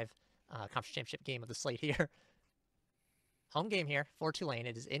G5 conference championship game of the slate here. Home game here for Tulane.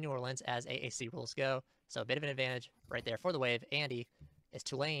 It is in New Orleans as AAC rules go. So a bit of an advantage right there for the Wave. Andy, is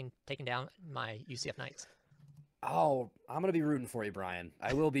Tulane taking down my UCF Knights? Oh, I'm going to be rooting for you, Brian.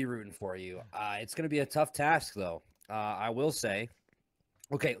 I will be rooting for you. It's going to be a tough task, though. I will say.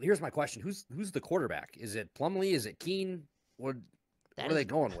 Okay, here's my question. Who's the quarterback? Is it Plumlee? Is it Keene? What are they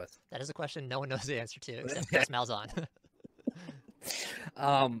going with? That is a question no one knows the answer to except Gus Malzahn.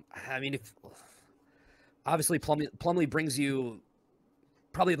 I mean, if obviously Plumlee brings you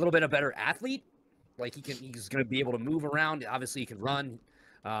probably a little bit of better athlete. Like he's going to be able to move around. Obviously, he can run.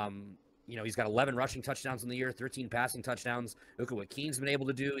 He's got 11 rushing touchdowns in the year, 13 passing touchdowns. Look at what Keene's been able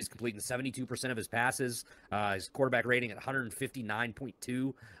to do. He's completing 72% of his passes. His quarterback rating at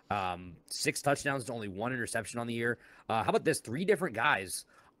 159.2. 6 touchdowns to only 1 interception on the year. How about this? 3 different guys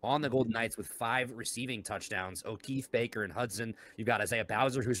on the Golden Knights with 5 receiving touchdowns. O'Keefe, Baker, and Hudson. You've got Isaiah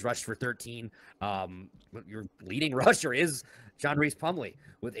Bowser, who's rushed for 13. Your leading rusher is John Reese Plumlee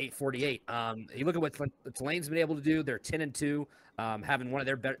with 848. You look at what Tulane's been able to do. They're 10-2, having one of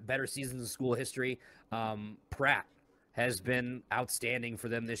their better seasons in school history. Pratt has been outstanding for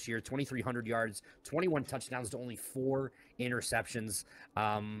them this year. 2,300 yards, 21 touchdowns to only 4 interceptions.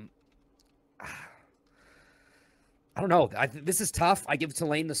 I don't know. This is tough. I give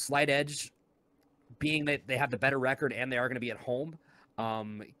Tulane the slight edge, being that they have the better record and they are going to be at home.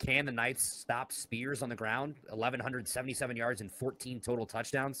 Can the Knights stop Spears on the ground? 1,177 yards and 14 total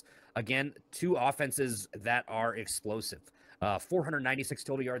touchdowns. Again, 2 offenses that are explosive. 496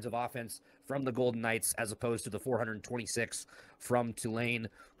 total yards of offense from the Golden Knights as opposed to the 426 from Tulane.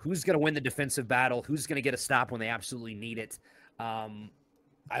 Who's going to win the defensive battle? Who's going to get a stop when they absolutely need it? I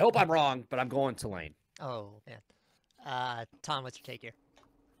hope I'm wrong, but I'm going Tulane. Oh, man. Tom, what's your take here?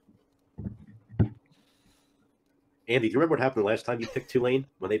 Andy, do you remember what happened the last time you picked Tulane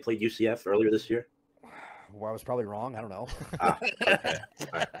when they played UCF earlier this year? Well, I was probably wrong. I don't know. Okay. All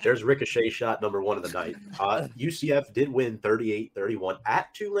right. There's ricochet shot number 1 of the night. UCF did win 38-31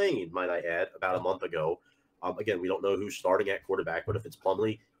 at Tulane, might I add, about a month ago. Again, we don't know who's starting at quarterback, but if it's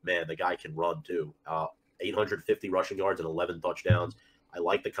Plumlee, man, the guy can run too. 850 rushing yards and 11 touchdowns. I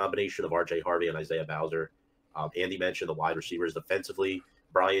like the combination of R.J. Harvey and Isaiah Bowser. Andy mentioned the wide receivers defensively.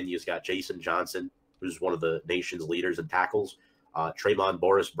 Brian, you've got Jason Johnson, who's one of the nation's leaders in tackles. Trayvon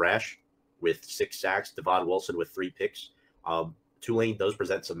Boris Brash with 6 sacks. Devon Wilson with 3 picks. Tulane does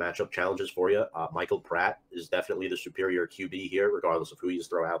present some matchup challenges for you. Michael Pratt is definitely the superior QB here, regardless of who you just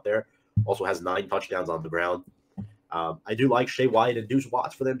throw out there. Also has 9 touchdowns on the ground. I do like Shea Wyatt and Deuce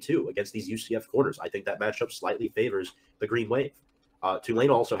Watts for them, too, against these UCF corners. I think that matchup slightly favors the Green Wave. Tulane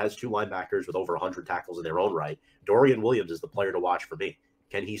also has 2 linebackers with over 100 tackles in their own right. Dorian Williams is the player to watch for me.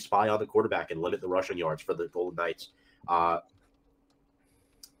 Can he spy on the quarterback and limit the rushing yards for the Golden Knights?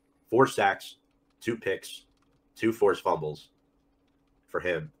 4 sacks, 2 picks, 2 forced fumbles for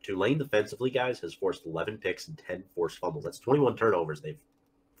him. Tulane defensively, guys, has forced 11 picks and 10 forced fumbles. That's 21 turnovers they've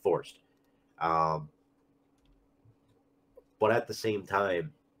forced. But at the same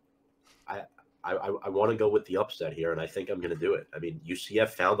time, I want to go with the upset here, and I think I'm going to do it. I mean,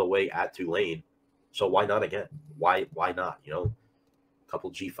 UCF found a way at Tulane, so why not again? Why not? A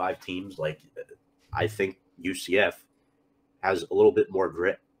couple G5 teams, I think UCF has a little bit more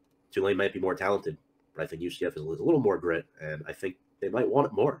grit. Tulane might be more talented, but I think UCF is a little more grit, and I think they might want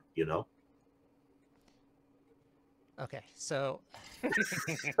it more, Okay, so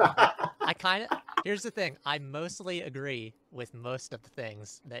here's the thing. I mostly agree with most of the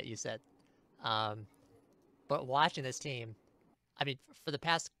things that you said. But watching this team, I mean, for the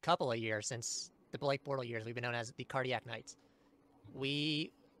past couple of years, since the Blake Bortles years, we've been known as the Cardiac Knights.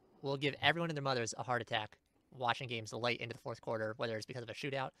 We will give everyone and their mothers a heart attack watching games late into the 4th quarter, whether it's because of a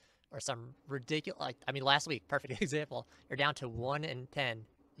shootout or some ridiculous, last week, perfect example, you're down to 1-10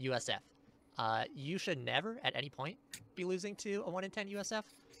 USF. You should never, at any point, be losing to a 1-10 USF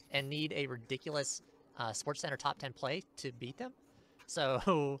and need a ridiculous SportsCenter top 10 play to beat them.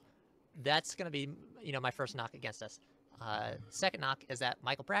 So that's going to be, my first knock against us. Second knock is that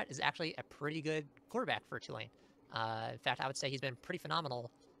Michael Pratt is actually a pretty good quarterback for Tulane. In fact, I would say he's been pretty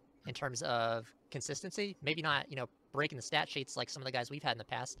phenomenal in terms of consistency. Maybe not, breaking the stat sheets like some of the guys we've had in the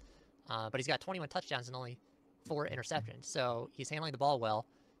past. But he's got 21 touchdowns and only 4 interceptions. So he's handling the ball well.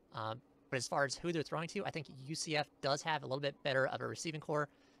 But as far as who they're throwing to, I think UCF does have a little bit better of a receiving core.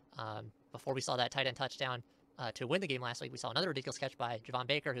 Before we saw that tight end touchdown to win the game last week, we saw another ridiculous catch by Javon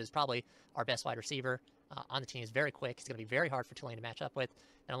Baker, who's probably our best wide receiver on the team. He's very quick. He's going to be very hard for Tulane to match up with.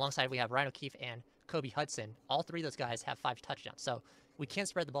 And alongside, we have Ryan O'Keefe and Kobe Hudson. All 3 of those guys have 5 touchdowns. So we can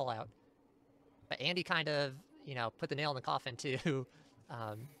spread the ball out. But Andy kind of, put the nail in the coffin to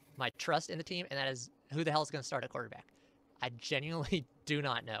my trust in the team, and that is who the hell is going to start at quarterback. I genuinely do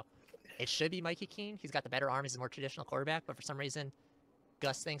not know. It should be Mikey Keene. He's got the better arm. He's a more traditional quarterback, but for some reason,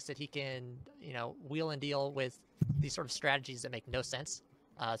 Gus thinks that he can, wheel and deal with these sort of strategies that make no sense.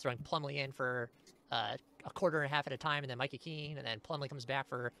 Throwing Plumlee in for a quarter and a half at a time, and then Mikey Keene, and then Plumlee comes back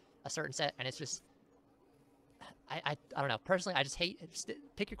for a certain set, and it's just, I don't know. Personally, I just hate,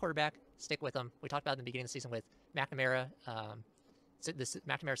 pick your quarterback, stick with them. We talked about it in the beginning of the season with McNamara, this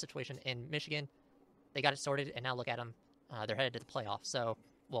McNamara situation in Michigan. They got it sorted, and now look at them. They're headed to the playoffs, so,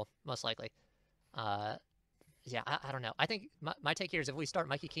 well, most likely. Yeah, I don't know. I think my take here is if we start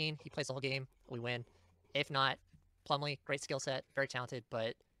Mikey Keene, he plays the whole game, we win. If not, Plumlee, great skill set, very talented,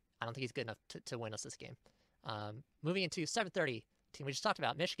 but I don't think he's good enough to win us this game. Moving into 7:30, team we just talked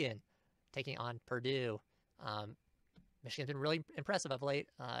about, Michigan, taking on Purdue. Michigan's been really impressive of late.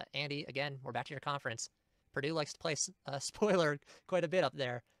 Andy, again, we're back to your conference. Purdue likes to play spoiler quite a bit up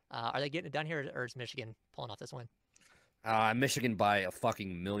there. Are they getting it done here, or is Michigan pulling off this win? Michigan by a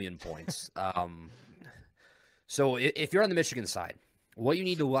fucking million points. So if you're on the Michigan side, what you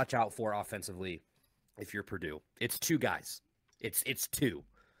need to watch out for offensively, if you're Purdue, it's 2 guys. It's 2.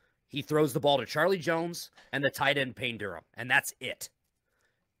 He throws the ball to Charlie Jones and the tight end Payne Durham, and that's it.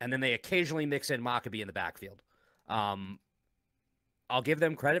 And then they occasionally mix in Maccabee in the backfield. I'll give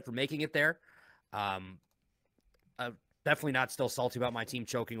them credit for making it there. Definitely not still salty about my team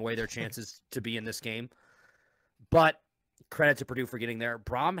choking away their chances to be in this game. But credit to Purdue for getting there.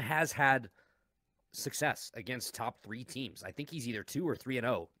 Braum has had success against top 3 teams. I think he's either 2 or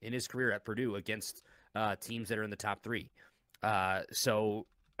 3-0 in his career at Purdue against teams that are in the top 3. So,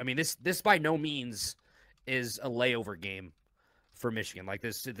 I mean, this by no means is a layover game for Michigan. Like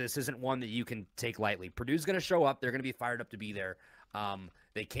this isn't one that you can take lightly. Purdue's going to show up. They're going to be fired up to be there.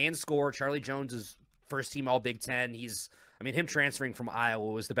 They can score. Charlie Jones is first team All Big Ten. Him transferring from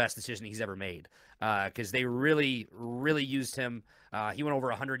Iowa was the best decision he's ever made because they really, really used him. He went over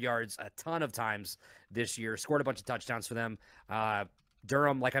 100 yards a ton of times this year, scored a bunch of touchdowns for them.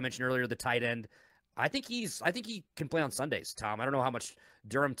 Durham, like I mentioned earlier, the tight end. I think he can play on Sundays, Tom. I don't know how much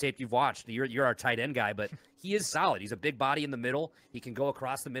Durham tape you've watched. You're our tight end guy, but he is solid. He's a big body in the middle. He can go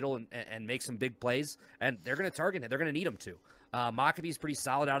across the middle and make some big plays, and they're going to target him. They're going to need him to. Maccabee's pretty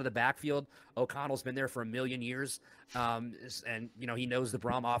solid out of the backfield. O'Connell's been there for a million years, and he knows the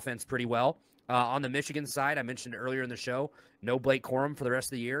Braum offense pretty well. On the Michigan side, I mentioned earlier in the show, no Blake Corum for the rest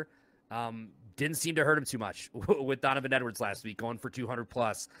of the year. Didn't seem to hurt him too much with Donovan Edwards last week, going for 200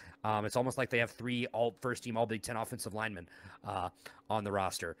 plus. It's almost like they have 3 first team All Big Ten offensive linemen on the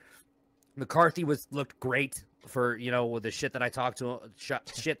roster. McCarthy looked great for with the shit that I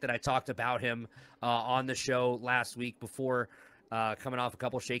talked about him on the show last week before coming off a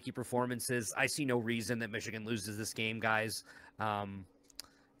couple shaky performances. I see no reason that Michigan loses this game, guys.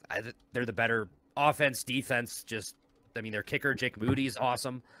 They're the better offense, defense. Their kicker Jake Moody is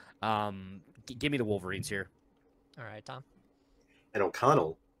awesome. Give me the Wolverines here. All right, Tom. And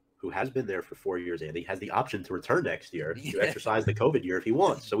O'Connell, who has been there for 4 years, Andy, has the option to return next year to exercise the COVID year if he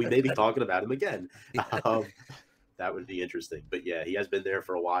wants. So we may be talking about him again. That would be interesting. But yeah, he has been there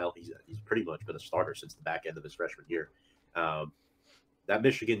for a while. He's pretty much been a starter since the back end of his freshman year. That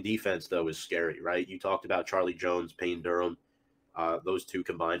Michigan defense, though, is scary, right? You talked about Charlie Jones, Payne Durham. Those 2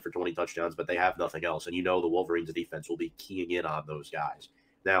 combined for 20 touchdowns, but they have nothing else. And the Wolverines' defense will be keying in on those guys.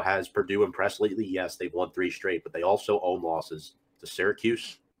 Now, has Purdue impressed lately? Yes, they've won 3 straight, but they also own losses to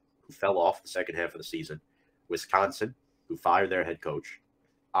Syracuse, who fell off the second half of the season, Wisconsin, who fired their head coach,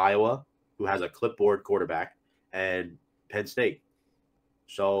 Iowa, who has a clipboard quarterback, and Penn State.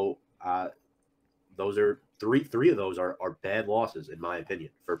 So those are three of those are bad losses, in my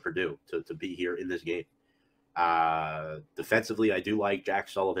opinion, for Purdue to be here in this game. Defensively, I do like Jack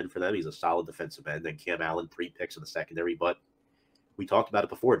Sullivan for them. He's a solid defensive end. And Cam Allen, 3 picks in the secondary. But we talked about it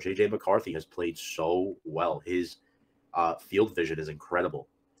before. J.J. McCarthy has played so well. His field vision is incredible.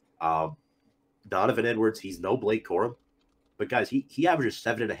 Donovan Edwards, he's no Blake Corum. But, guys, he averages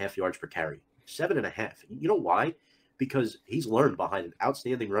 7.5 yards per carry. 7.5. You know why? Because he's learned behind an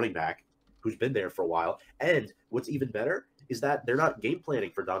outstanding running back who's been there for a while. And what's even better is that they're not game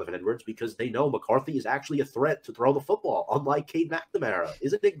planning for Donovan Edwards because they know McCarthy is actually a threat to throw the football, unlike Cade McNamara.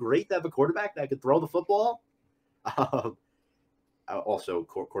 Isn't it great to have a quarterback that can throw the football? Also,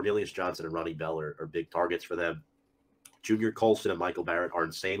 Cornelius Johnson and Ronnie Bell are big targets for them. Junior Colson and Michael Barrett are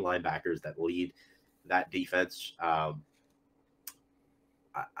insane linebackers that lead that defense. I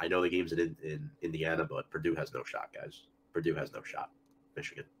know the game's in Indiana, but Purdue has no shot, guys. Purdue has no shot.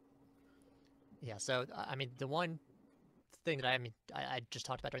 Michigan. Yeah, so, I mean, the one thing that I just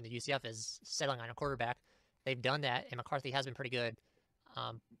talked about during the UCF is settling on a quarterback. They've done that, and McCarthy has been pretty good.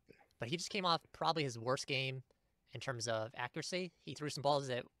 But he just came off probably his worst game in terms of accuracy. He threw some balls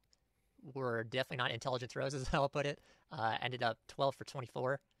that were definitely not intelligent throws, as I'll put it. Ended up 12 for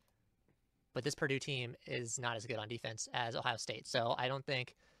 24. But this Purdue team is not as good on defense as Ohio State. So I don't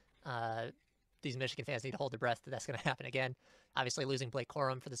think these Michigan fans need to hold their breath that that's going to happen again. Obviously, losing Blake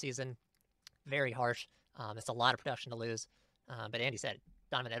Corum for the season, very harsh. It's a lot of production to lose. But Andy said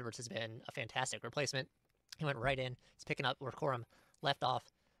Donovan Edwards has been a fantastic replacement. He went right in. He's picking up where Corum left off.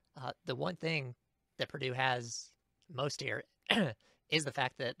 The one thing that Purdue has most here is the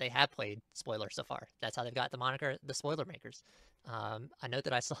fact that they have played spoilers so far. That's how they've got the moniker, the spoiler makers. A note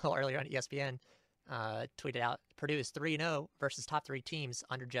that I saw earlier on ESPN tweeted out, Purdue is 3-0 versus top 3 teams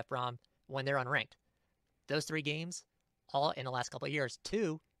under Jeff Brom when they're unranked. Those 3 games, all in the last couple of years,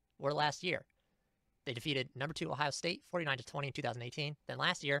 2 were last year. They defeated number 2 Ohio State 49-20 in 2018. Then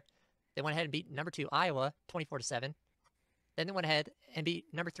last year, they went ahead and beat number 2 Iowa 24-7. Then they went ahead and beat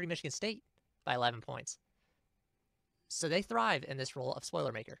number 3 Michigan State by 11 points. So they thrive in this role of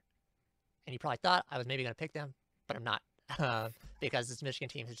spoiler maker. And you probably thought I was maybe going to pick them, but I'm not. Because this Michigan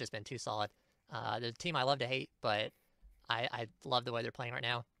team has just been too solid. The team I love to hate, but I love the way they're playing right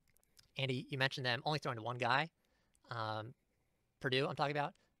now. Andy, you mentioned them only throwing to one guy. Purdue, I'm talking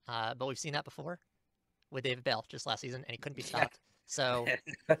about. But we've seen that before with David Bell just last season, and he couldn't be stopped. So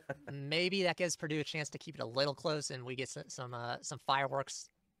maybe that gives Purdue a chance to keep it a little close, and we get some fireworks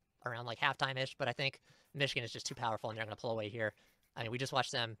around like halftime-ish. But I think Michigan is just too powerful, and they're going to pull away here. I mean, we just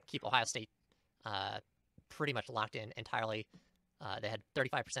watched them keep Ohio State pretty much locked in entirely. They had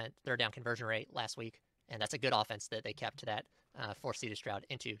 35% third down conversion rate last week, and that's a good offense that they kept to that, forced CeeDee Stroud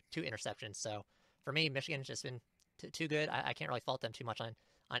into 2 interceptions. So for me, Michigan's just been too good. I can't really fault them too much on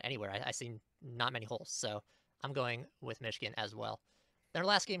anywhere. I see not many holes, so I'm going with Michigan as well. Then our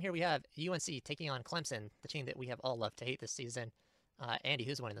last game here, we have UNC taking on Clemson, the team that we have all loved to hate this season. Andy,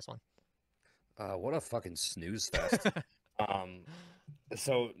 who's winning this one? What a fucking snooze fest.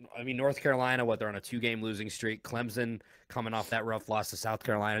 So, I mean, North Carolina, they're on a 2-game losing streak. Clemson coming off that rough loss to South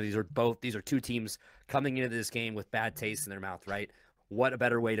Carolina. These are 2 teams coming into this game with bad taste in their mouth, right? What a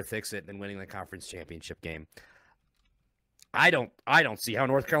better way to fix it than winning the conference championship game? I don't see how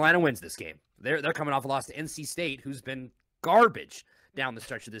North Carolina wins this game. They're coming off a loss to NC State, who's been garbage down the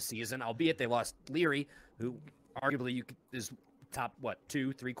stretch of this season, albeit they lost Leary, who arguably is top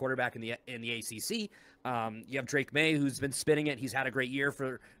 2-3 quarterback in the ACC. You have Drake May, who's been spinning it. He's had a great year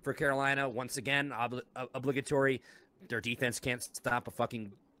for Carolina. Once again, obligatory. Their defense can't stop a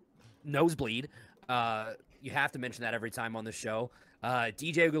fucking nosebleed. You have to mention that every time on the show.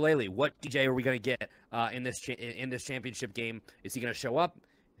 DJ Ugalele, what DJ are we going to get in this championship game? Is he going to show up?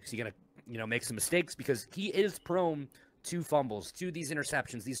 Is he going to make some mistakes? Because he is prone to fumbles, to these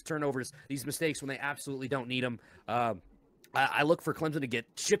interceptions, these turnovers, these mistakes when they absolutely don't need them. I look for Clemson to get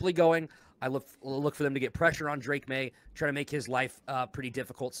Shipley going. I look for them to get pressure on Drake May, try to make his life pretty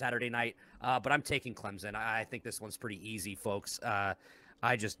difficult Saturday night. But I'm taking Clemson. I think this one's pretty easy, folks.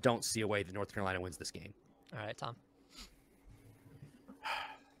 I just don't see a way that North Carolina wins this game. All right, Tom.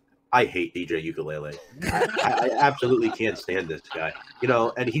 I hate DJ Ukulele. I absolutely can't stand this guy.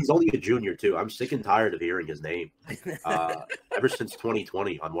 And he's only a junior too. I'm sick and tired of hearing his name. Ever since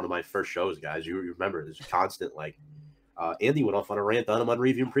 2020 on one of my first shows, guys, you remember this constant Andy went off on a rant on him on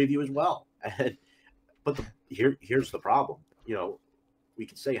Review and Preview as well. But here's the problem. We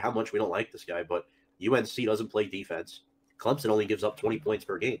can say how much we don't like this guy, but UNC doesn't play defense. Clemson only gives up 20 points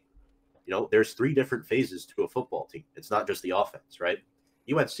per game. There's 3 different phases to a football team. It's not just the offense, right?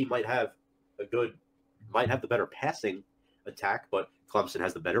 UNC might have the better passing attack, but Clemson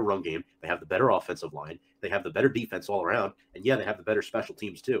has the better run game. They have the better offensive line. They have the better defense all around. And yeah, they have the better special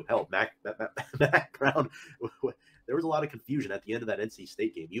teams too. Hell, Mac Brown, there was a lot of confusion at the end of that NC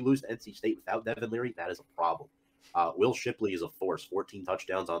State game. You lose to NC State without Devin Leary, that is a problem. Will Shipley is a force, 14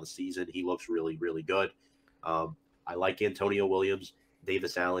 touchdowns on the season. He looks really, really good. I like Antonio Williams,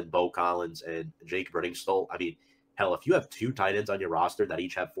 Davis Allen, Bo Collins, and Jake Brittingstall. I mean, hell, if you have 2 tight ends on your roster that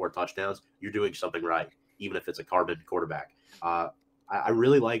each have 4 touchdowns, you're doing something right, even if it's a carbon quarterback. I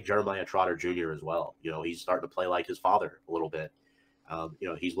really like Jeremiah Trotter Jr. as well. He's starting to play like his father a little bit.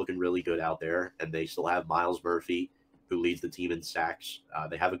 He's looking really good out there, and they still have Miles Murphy, who leads the team in sacks.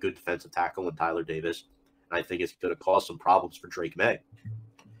 They have a good defensive tackle in Tyler Davis, and I think it's going to cause some problems for Drake May.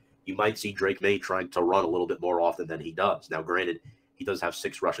 You might see Drake May trying to run a little bit more often than he does. Now, granted, he does have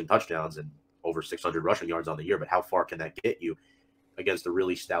 6 rushing touchdowns and over 600 rushing yards on the year, but how far can that get you against a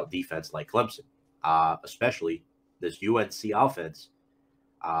really stout defense like Clemson? Especially this UNC offense.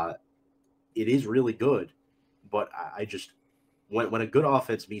 It is really good, but I just when a good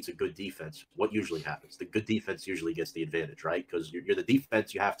offense meets a good defense, what usually happens? The good defense usually gets the advantage, right? Because you're the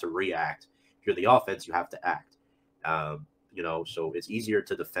defense, you have to react. If you're the offense, you have to act. So it's easier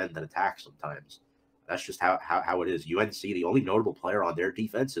to defend than attack sometimes. That's just how it is. UNC, the only notable player on their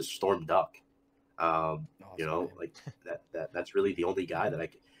defense is Storm Duck. That's really the only guy that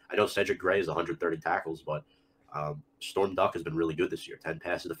I know Cedric Gray is 130 tackles, but Storm Duck has been really good this year. 10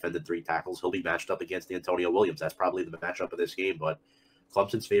 passes defended, 3 tackles. He'll be matched up against Antonio Williams. That's probably the matchup of this game, but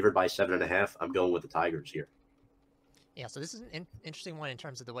Clemson's favored by 7.5. I'm going with the Tigers here. Yeah, so this is an interesting one in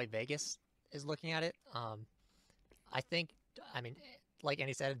terms of the way Vegas is looking at it. I think, like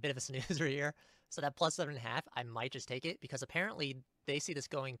Andy said, a bit of a snoozer here. So that plus 7.5, I might just take it because apparently they see this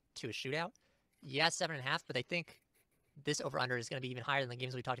going to a shootout. Yeah, 7.5, but they think this over-under is going to be even higher than the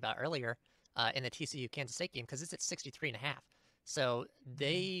games we talked about earlier in the TCU-Kansas State game because it's at 63.5. So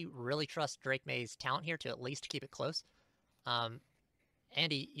they really trust Drake May's talent here to at least keep it close.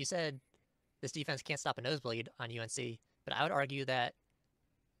 Andy, you said this defense can't stop a nosebleed on UNC, but I would argue that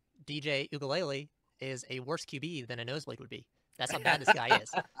DJ Ugalele is a worse QB than a nosebleed would be. That's how bad this guy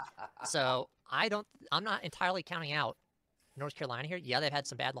is. So I'm not entirely counting out North Carolina here. Yeah, they've had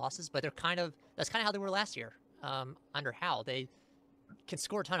some bad losses, but that's kind of how they were last year under Howell. They can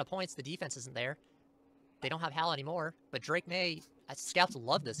score a ton of points. The defense isn't there. They don't have Howell anymore, but Drake May, scouts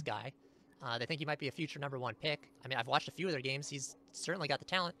love this guy. They think he might be a future #1 pick. I've watched a few of their games. He's certainly got the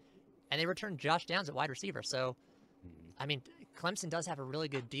talent, and they returned Josh Downs at wide receiver. So, Clemson does have a really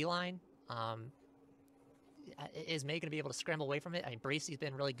good D-line. Is May going to be able to scramble away from it? Bracey's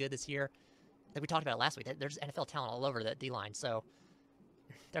been really good this year. Like we talked about last week, there's NFL talent all over that D-line, so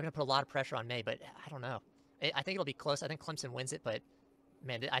they're going to put a lot of pressure on May, but I don't know. I think it'll be close. I think Clemson wins it, but,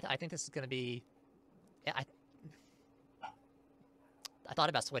 man, I think this is going to be... I thought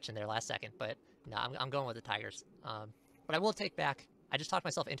about switching there last second, but no, I'm going with the Tigers. But I will take back... I just talked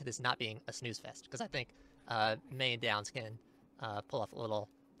myself into this not being a snooze fest, because I think May and Downs can pull off a little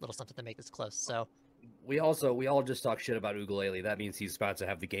something to make this close, so... We all just talk shit about Ugalele. That means he's about to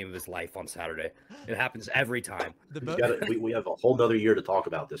have the game of his life on Saturday. It happens every time. We have a whole nother year to talk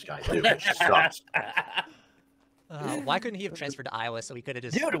about this guy, too. It just sucks. Why couldn't he have transferred to Iowa so we could have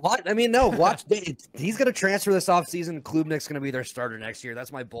just... Dude, what? No, watch. He's going to transfer this offseason. Klubnik's going to be their starter next year.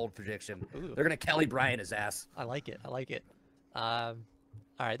 That's my bold prediction. Ooh. They're going to Kelly Bryant his ass. I like it.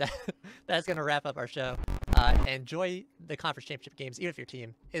 All right, that's going to wrap up our show. Enjoy the conference championship games, even if your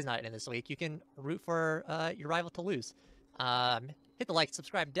team is not in this week. You can root for your rival to lose. Hit the like,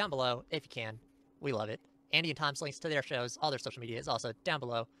 subscribe down below if you can. We love it. Andy and Tom's links to their shows, all their social media is also down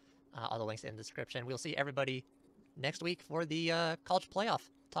below. All the links in the description. We'll see everybody next week for the college playoff.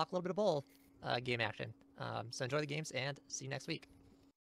 Talk a little bit of bowl game action. So enjoy the games and see you next week.